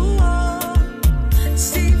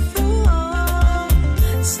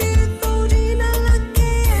 Sifu jina lake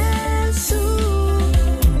Yesu.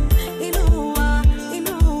 Inua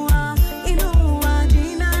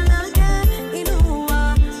jina lake. Inua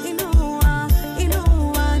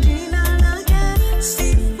jina lake.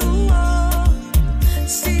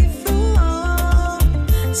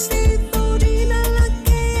 Sifu jina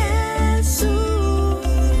lake Yesu.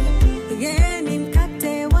 Yeye ni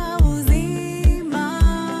mkate wa uzima,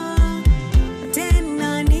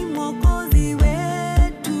 tena ni mwokozi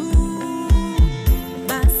wetu.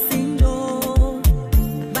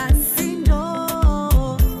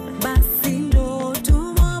 Basi ndo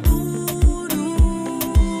tumwabudu.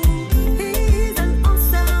 He's an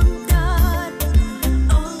awesome God,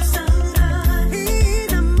 awesome God.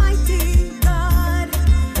 He's a mighty God,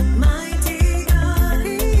 mighty God.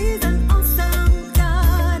 He's an awesome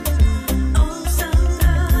God, awesome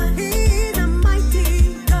God. He's a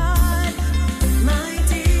mighty God,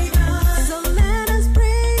 mighty God. So let us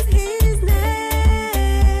praise His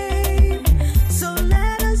name. So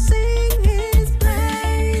let us sing His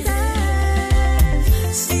praises.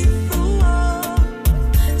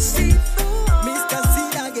 Mr. C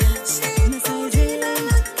again. Sifu jina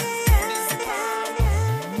lake Yesu.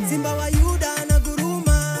 Simba wa Yuda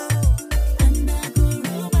anaguruma.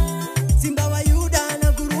 Simba wa Yuda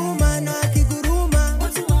anaguruma na akiguruma.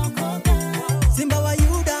 Simba wa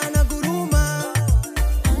Yuda anaguruma.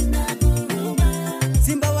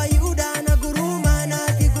 Simba wa Yuda anaguruma na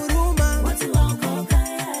akiguruma.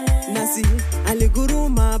 Nasi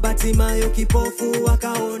aliguruma, Batimayo kipofu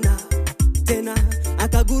akaona. Tena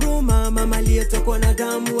akaguruma, mama aliyetokwa na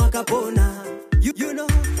damu akapona. You know,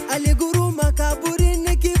 aliguruma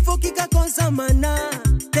kaburini, kifo kikakosa mana.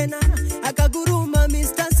 Tena akaguruma,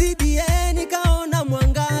 Mr. CBN kaona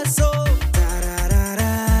mwangazo.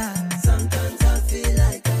 Tararara. Sometimes I feel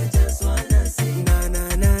like I just wanna sing. Na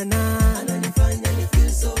na na na. Ananifanya ni feel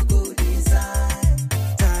so good inside.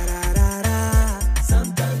 Tararara.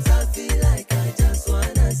 Sometimes I feel like I just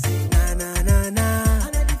wanna sing. Na na na na.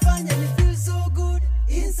 Ananifanya ni feel so good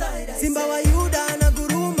inside. Simba wa Yuda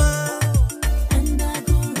anaguruma.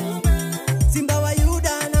 Simba wa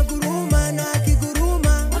Yuda anaguruma na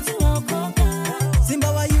akiguruma.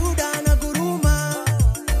 Simba wa Yuda anaguruma.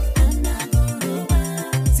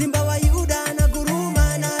 Simba wa Yuda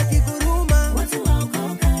anaguruma na akiguruma.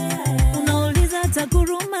 Unauliza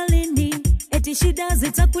ataguruma lini? Eti shida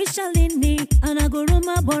zitakwisha lini?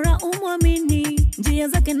 Anaguruma, bora umwamini. Njia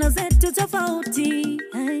zake na zetu tofauti.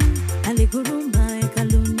 Aliguruma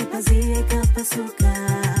hekaluni, pazia ikapasuka.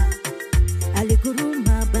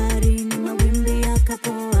 aliguruma baharini, mawimbi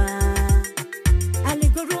yakapoa.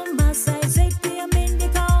 Aliguruma saa zetu ya mimi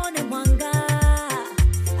nikaone mwanga.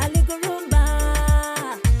 Aliguruma.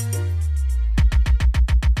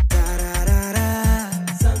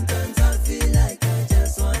 Sometimes I feel like I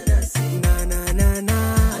just wanna sing. Na na na na.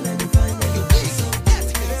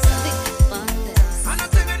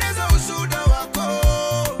 Anatengeneza ushuhuda wako.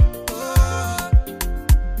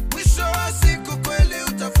 Mwisho wa siku kweli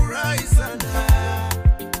utafurahi sana.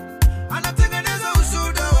 Anatengeneza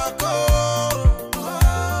ushuhuda wako.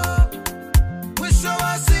 Mwisho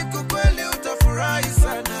wa siku kweli utafurahi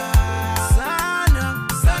sana. Sana,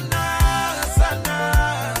 sana,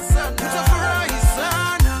 sana, sana. Utafurahi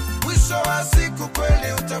sana. Mwisho wa siku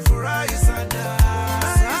kweli utafurahi sana.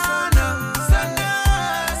 Sana, sana,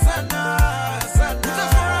 sana, sana.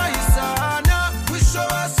 Utafurahi sana. Mwisho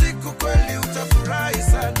wa siku kweli utafurahi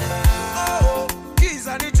sana. Oh,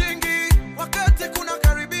 giza ni jingi wakati kuna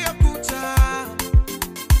karibia kucha.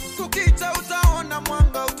 Kukicha utaona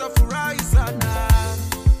mwanga, utafurahi sana.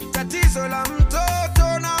 Tatizo la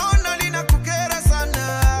mtoto naona linakukera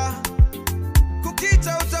sana.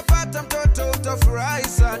 Kukicha utapata mtoto, utafurahi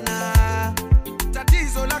sana.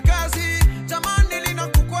 Tatizo la kazi jamani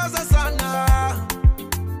linakukwaza sana.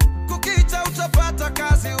 Kukicha utapata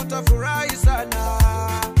kazi, utafurahi sana.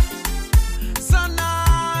 Sana,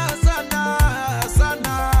 sana,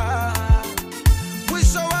 sana.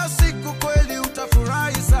 Mwisho wa siku kweli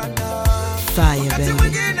utafurahi sana. Wakati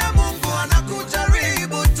mwingine Mungu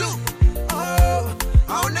anakujaribu tu. Oh,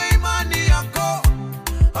 aone imani yako,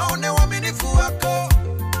 aone uaminifu wako,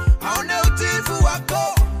 aone utiifu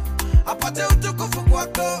wako, apate utukufu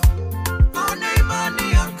kwako. Aone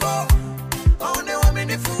imani yako, aone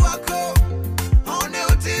uaminifu wako, aone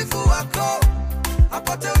utiifu wako,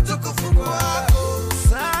 apate utukufu kwako.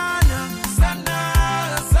 Sana, sana,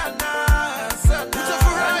 sana, sana.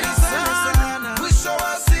 Utafurahi sana. Mwisho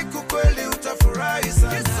wa siku kweli utafurahi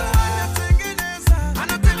sana.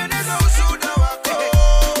 Anatengeneza ushuhuda wako.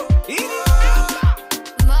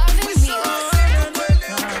 Mwisho wa siku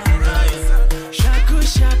kweli utafurahi sana. Shaku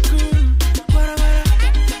shaku, bara bara,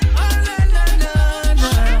 oh na na na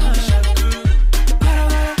na. Shaku, bara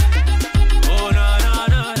bara, oh na na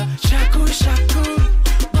na. Shaku shaku,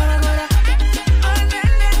 bara bara, oh na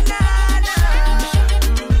na na na.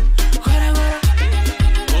 Shaku, bara bara,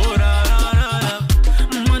 oh na na na.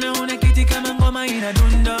 Mwana unakiti kama ngoma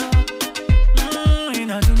inadunda,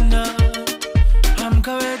 inadunda.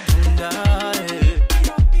 Amka we dunda,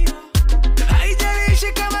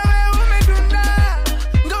 haijalishi kama wewe umedunda,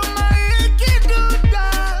 ngoma ikidunda,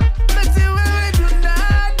 basi wewe dunda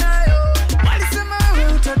nayo. Walisema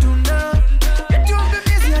wewe utadunda, eti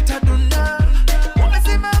mpenzi atadunda,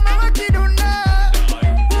 wamesimama wakidunda.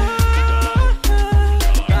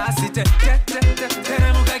 Basi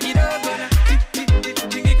teremka kidogo na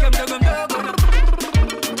tingika mdogo mdogo.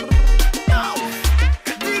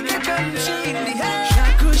 Katika kamshindi,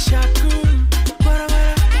 shaku shaku, bara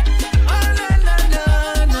bara, oh na na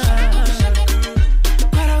na na. Shaku,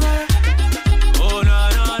 bara bara, oh na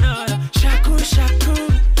na na. Shaku shaku,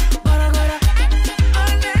 bara bara,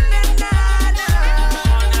 oh na na na na.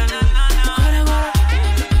 Bara bara,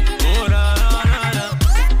 oh na na na.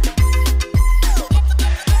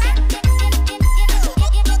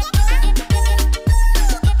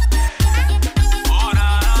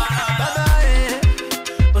 Baba,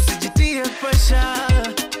 usijitie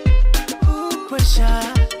pressure, pressure.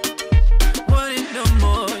 Want it no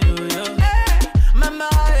more, yo. Mama,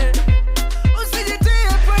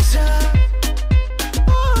 usijitie pressure,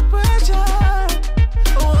 pressure.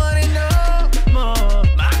 Want it no more.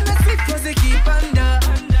 Maana siku zikipanda,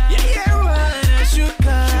 yeye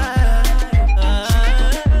wanashuka.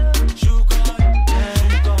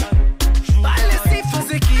 Pale sifa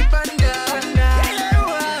zikipanda, yeye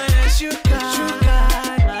wanashuka.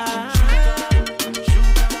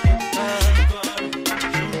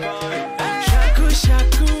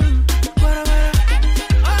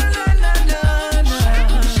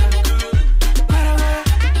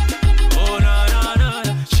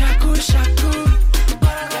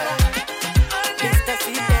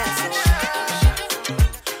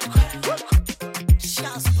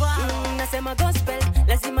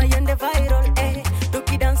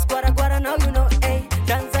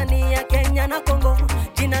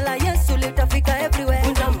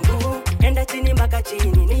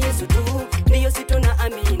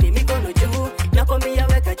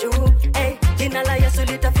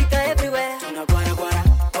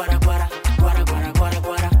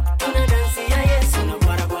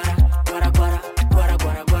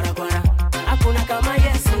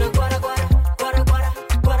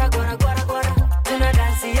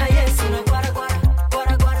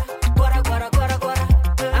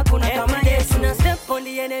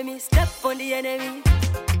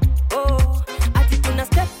 Oh, ati tuna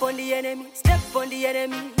step on the enemy, step on the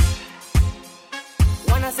enemy.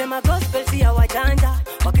 Wanasema gospel si ya wajanja,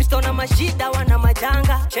 Wakristo na mashida wana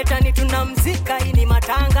majanga. Shetani tunamzika hii ni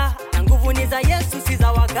matanga, na nguvu ni za Yesu si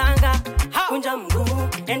za waganga. Kunja mguu,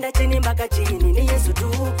 enda chini mpaka chini, ni Yesu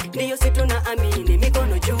tu, ndiyo si tunaamini.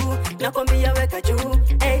 Mikono juu, nakwambia weka juu.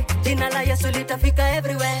 Hey, jina la Yesu litafika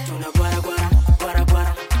everywhere. Tunagwara gwara, gwara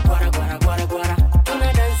gwara, gwara gwara gwara gwara.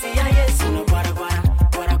 Tuna dansi ya Yesu, tunagwara gwara,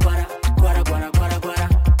 gwara gwara, gwara gwara gwara gwara.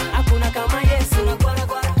 Hakuna kama Yesu, tunagwara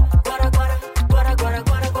gwara, gwara gwara, gwara gwara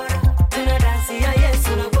gwara gwara. Tuna dansi ya Yesu,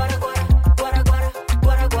 tunagwara gwara, gwara gwara,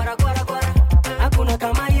 gwara gwara gwara gwara. Hakuna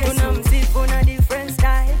kama Yesu. Tunamsifu na different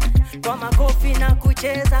style, kwa makofi na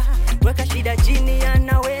kucheza. Weka shida chini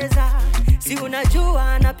anaweza, si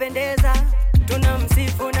unajua anapendeza.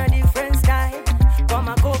 Tunamsifu na different style, kwa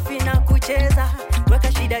makofi na kucheza.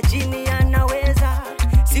 Weka shida chini anaweza,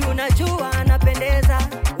 si unajua anapendeza.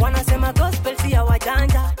 Wanasema gospel si ya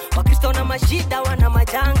wajanja, Wakristo na mashida wana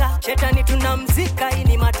majanga. Shetani tunamzika hii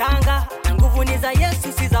ni matanga, na nguvu ni za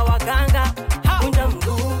Yesu si za waganga. Kunja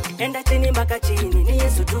mguu, enda chini mpaka chini, ni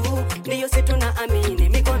Yesu tu, ndiyo si tunaamini.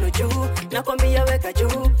 Mikono juu, nakwambia weka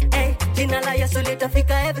juu. Hey, jina la Yesu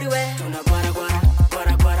litafika everywhere. Tunagwara gwara,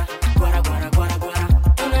 gwara gwara, gwara gwara gwara gwara.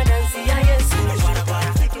 Tuna dansi ya Yesu, gwara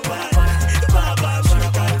gwara, gwara gwara, gwara gwara gwara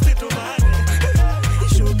gwara.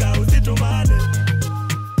 Shuka usitumane,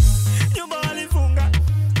 nyumba walifunga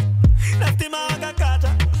na stima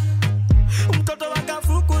wakakata, mtoto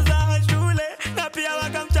wakafukuza shule na pia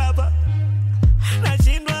wakamchapa.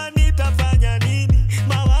 Nashindwa nitafanya nini,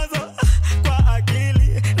 mawazo kwa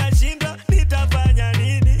akili. Nashindwa nitafanya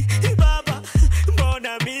nini, Baba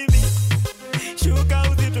mbona mimi. Shuka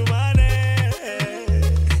usitumane,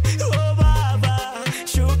 oh Baba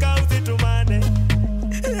shuka usitumane.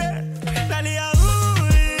 Nalia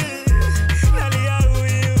ui, nalia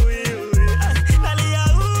ui ui ui, nalia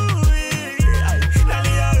ui,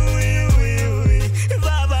 nalia ui ui ui.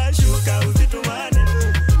 Baba shuka usitumane,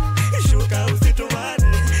 shuka usitumane.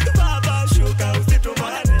 Baba shuka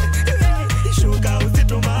usitumane, shuka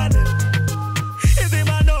usitumane. Hizi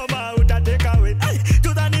manoma utateka we,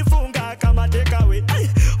 tutanifunga kama teka we.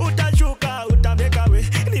 Utashuka utameka we,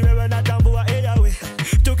 ni wewe natambua eya we.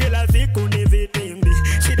 Tukila siku ni vitimbi,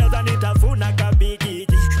 shida za nitafuna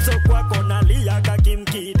kabigiji. So kwako nalia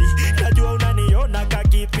kakimkidi, najua unaniona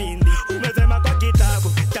kakipindi. Umesema kwa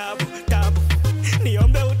kitabu, tabu, tabu,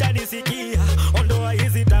 niombe utanisikia. Ondoa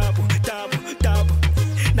hizi tabu, tabu, tabu,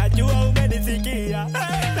 najua umenisikia.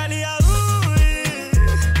 Nalia ui,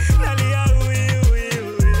 nalia ui ui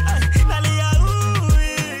ui, nalia ui,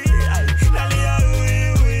 nalia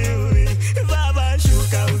ui ui ui. Baba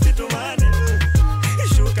shuka usitumane,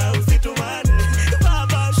 shuka usitumane.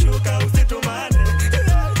 Baba shuka usitumane,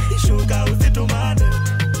 shuka usitumane.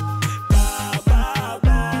 Baba,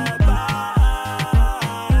 baba,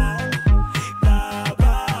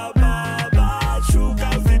 baba, baba, shuka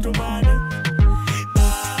usitumane.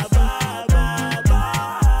 Baba,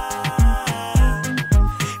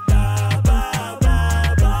 baba,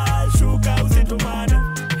 baba, shuka usitumane.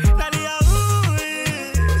 Nalia ui,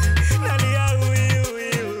 nalia ui ui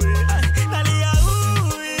ui, nalia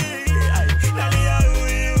ui, nalia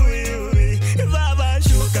ui ui ui. Baba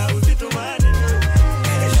shuka usitumane,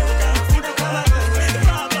 shuka usitumane.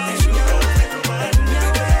 Baba shuka usitumane.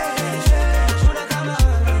 Kuna kama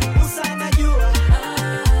Musa anajua,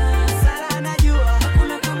 Sara anajua,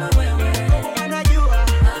 hakuna kama wewe. Mungu anajua,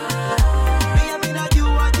 pia mimi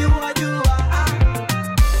najua, jua.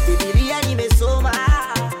 Biblia nimesoma,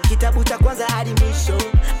 kitabu cha kwanza hadi mwisho.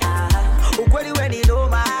 Ukweli we ni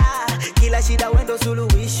noma, kila shida wendo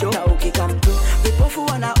suluhisho. Na ukikamtu, vipofu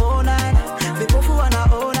wanaona, vipofu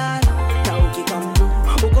wanaona. Na ukikamtu,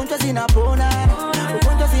 ugonjwa zinapona,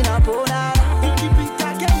 ugonjwa zinapona.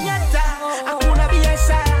 Ukipita Kenyatta, hakuna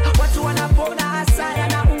biashara, watu wanapona hasara.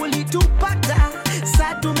 Na ulitupata,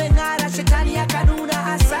 saa tumeng'ara, shetani akanuna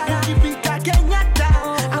hasara. Ukipita Kenyatta,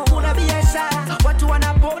 hakuna biashara, watu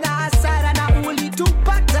wanapona hasara. Na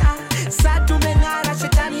ulitupata, saa tumeng'ara,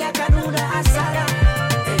 shetani akanuna hasara.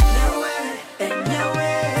 Enyewe, enyewe,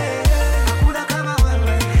 hakuna kama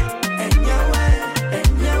wewe. Enyewe,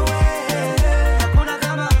 enyewe, hakuna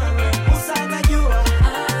kama wewe. Musa anajua,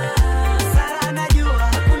 Sara anajua,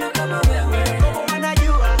 hakuna kama wewe. Mungu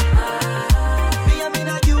anajua, pia mimi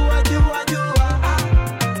najua, jua.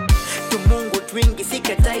 Tumungu twingi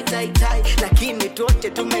sika tai, lakini tote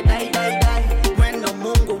tumedai. Wendo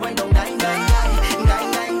Mungu, wendo ngai.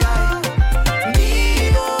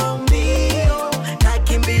 Ndio,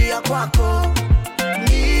 nakimbia kwako.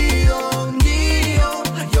 Ndio,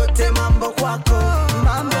 yote mambo kwako.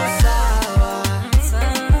 Mambo sawa,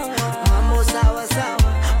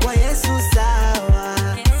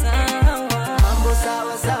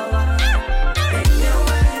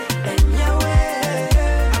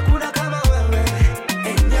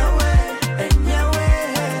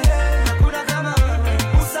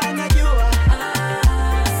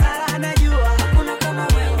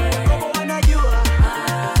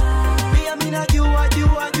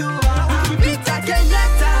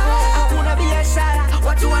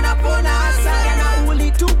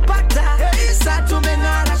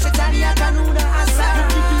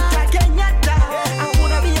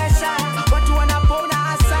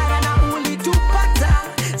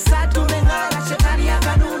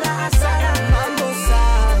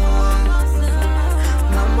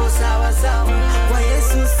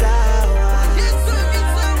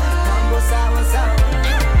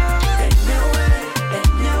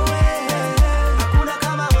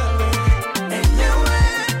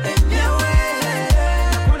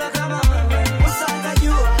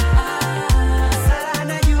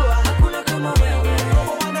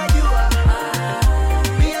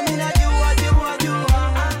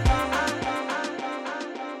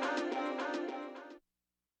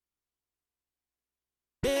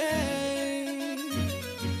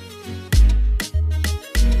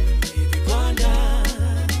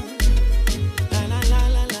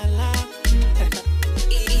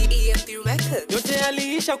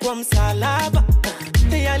 yaliisha kwa msalaba,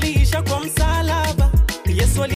 yaliisha kwa msalaba.